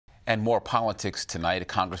And more politics tonight.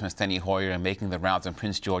 Congressman Steny Hoyer making the rounds in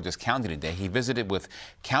Prince George's County today. He visited with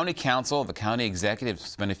County Council, the county executive,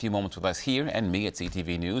 spent a few moments with us here and me at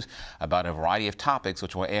CTV News about a variety of topics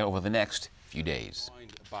which will air over the next few days.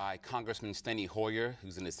 Joined by Congressman Steny Hoyer,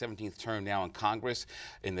 who's in his 17th term now in Congress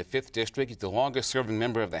in the 5th District. He's the longest serving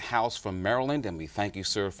member of the House from Maryland, and we thank you,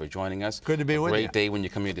 sir, for joining us. Good to be with you. Great day when you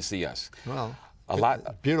come here to see us. Well,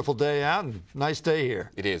 beautiful day out and nice day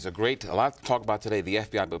here. It is a lot to talk about today, the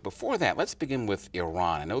FBI. But before that, let's begin with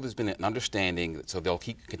Iran. I know there's been an understanding, so they'll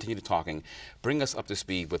continue to talking. Bring us up to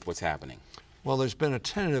speed with what's happening. Well, there's been a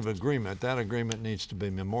tentative agreement. That agreement needs to be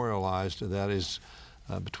memorialized. That is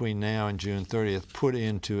between now and June 30th, put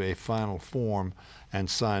into a final form and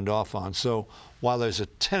signed off on. So while there's a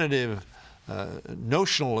tentative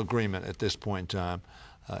notional agreement at this point in time,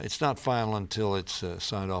 it's not final until it's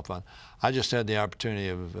signed off on. I just had the opportunity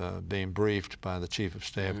of being briefed by the Chief of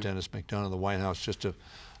Staff, Dennis McDonough, of the White House, just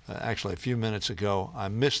actually a few minutes ago. I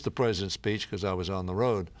missed the President's speech because I was on the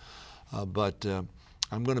road, but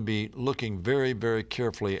I'm going to be looking very, very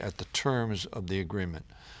carefully at the terms of the agreement.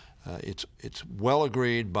 It's well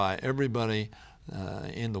agreed by everybody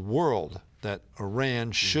in the world that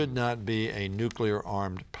Iran should not be a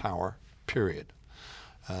nuclear-armed power, period.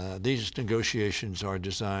 These negotiations are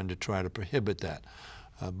designed to try to prohibit that.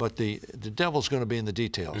 But the devil's going to be in the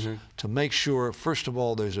details to make sure, first of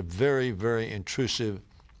all, there's a very, very intrusive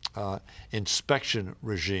inspection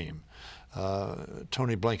regime.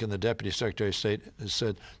 Tony Blinken, the Deputy Secretary of State, has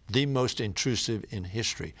said the most intrusive in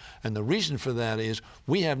history. And the reason for that is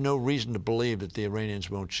we have no reason to believe that the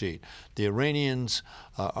Iranians won't cheat. The Iranians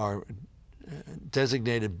are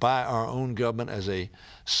designated by our own government as a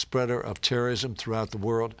spreader of terrorism throughout the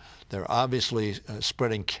world. They're obviously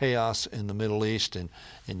spreading chaos in the Middle East, in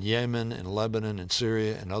Yemen, in Lebanon, in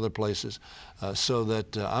Syria, and other places. So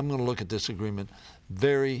that I'm going to look at this agreement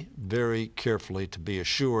very, very carefully to be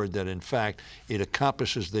assured that, in fact, it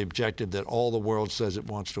accomplishes the objective that all the world says it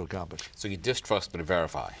wants to accomplish. So you distrust but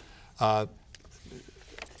verify?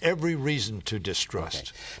 Every reason to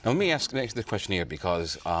distrust. Okay. Now let me ask the question here,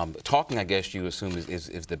 because talking, I guess you assume,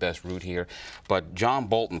 is the best route here. But John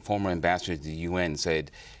Bolton, former ambassador to the UN, said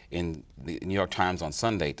in the New York Times on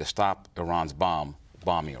Sunday to stop Iran's bomb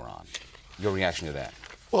Iran. Your reaction to that?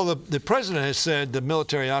 Well, the president has said the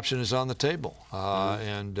military option is on the table.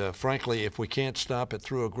 And frankly, if we can't stop it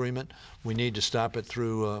through agreement, we need to stop it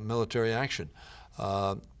through military action.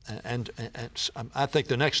 And I think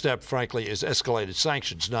the next step, frankly, is escalated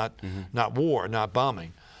sanctions, not war, not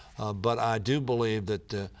bombing. But I do believe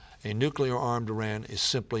that a nuclear-armed Iran is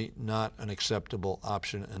simply not an acceptable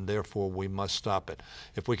option, and therefore we must stop it.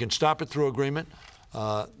 If we can stop it through agreement,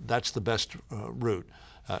 that's the best route.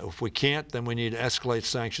 If we can't, then we need to escalate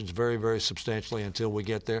sanctions very, very substantially until we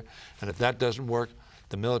get there. And if that doesn't work,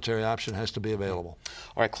 the military option has to be available.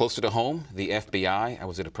 All right, closer to home, the FBI. I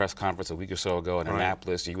was at a press conference a week or so ago in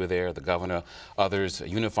Annapolis. You were there, the governor, others, a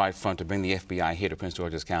unified front to bring the FBI here to Prince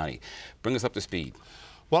George's County. Bring us up to speed.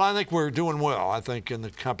 Well, I think we're doing well. I think in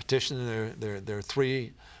the competition, there are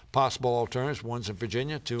three possible alternatives. One's in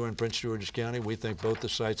Virginia, two in Prince George's County. We think both the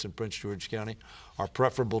sites in Prince George's County are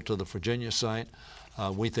preferable to the Virginia site.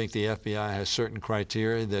 We think the FBI has certain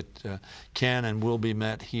criteria that can and will be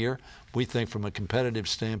met here. We think from a competitive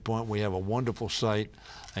standpoint, we have a wonderful site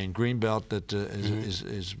in Greenbelt that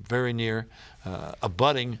is very near,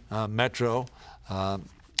 abutting Metro and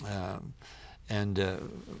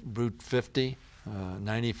Route 50,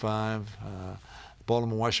 95,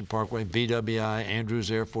 Baltimore-Washington Parkway, VWI, Andrews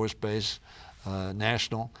Air Force Base,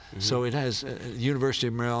 National. So it has University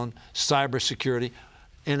of Maryland, cybersecurity,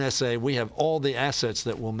 NSA. We have all the assets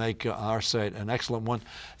that will make our site an excellent one,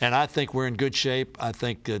 and I think we're in good shape. I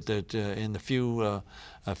think that in a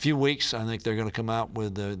few weeks, I think they're going to come out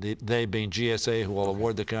with they being GSA, who will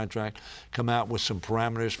award the contract, come out with some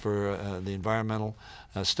parameters for the environmental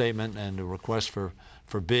statement and a request for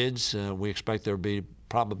bids. We expect there will be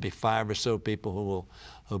probably 5 or so people who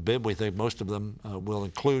will bid. We think most of them will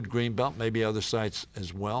include Greenbelt, maybe other sites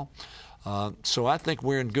as well. So I think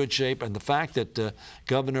we're in good shape, and the fact that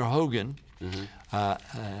Governor Hogan, as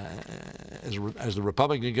the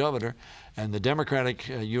Republican governor, and the Democratic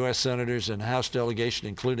U.S. senators and House delegation,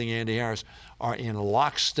 including Andy Harris, are in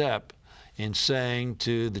lockstep in saying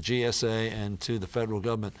to the GSA and to the federal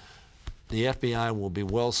government, the FBI will be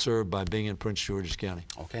well served by being in Prince George's County.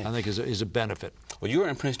 Okay. I think is a benefit. Well, you were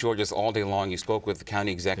in Prince George's all day long. You spoke with the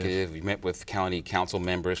county executive. Yes. You met with county council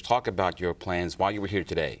members. Talk about your plans while you were here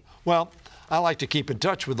today. Well, I like to keep in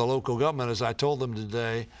touch with the local government. As I told them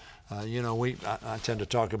today, You know, I tend to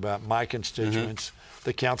talk about my constituents.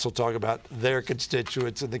 The council talk about their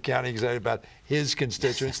constituents, and the county executive about his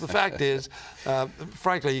constituents. The fact is,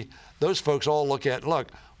 frankly, those folks all look,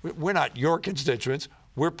 we're not your constituents.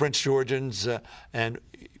 We're Prince Georgians, and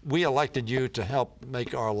we elected you to help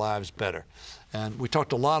make our lives better. And we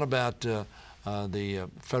talked a lot about the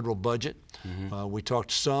federal budget. We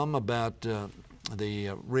talked some about the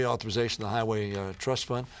reauthorization of the Highway Trust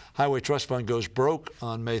Fund. Highway Trust Fund goes broke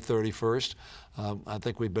on May 31st. I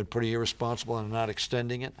think we've been pretty irresponsible in not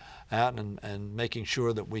extending it out and making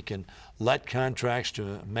sure that we can let contracts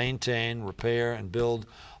to maintain, repair, and build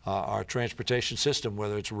our transportation system,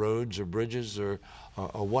 whether it's roads or bridges or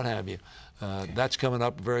what have you. That's coming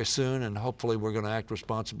up very soon, and hopefully we're going to act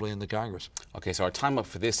responsibly in the Congress. Okay, so our time up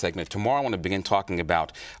for this segment. Tomorrow I want to begin talking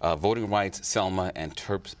about voting rights, Selma, and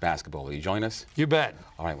Terps basketball. Will you join us? You bet.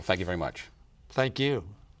 All right, well, thank you very much. Thank you.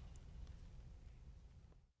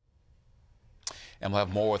 And we'll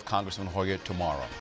have more with Congressman Hoyer tomorrow.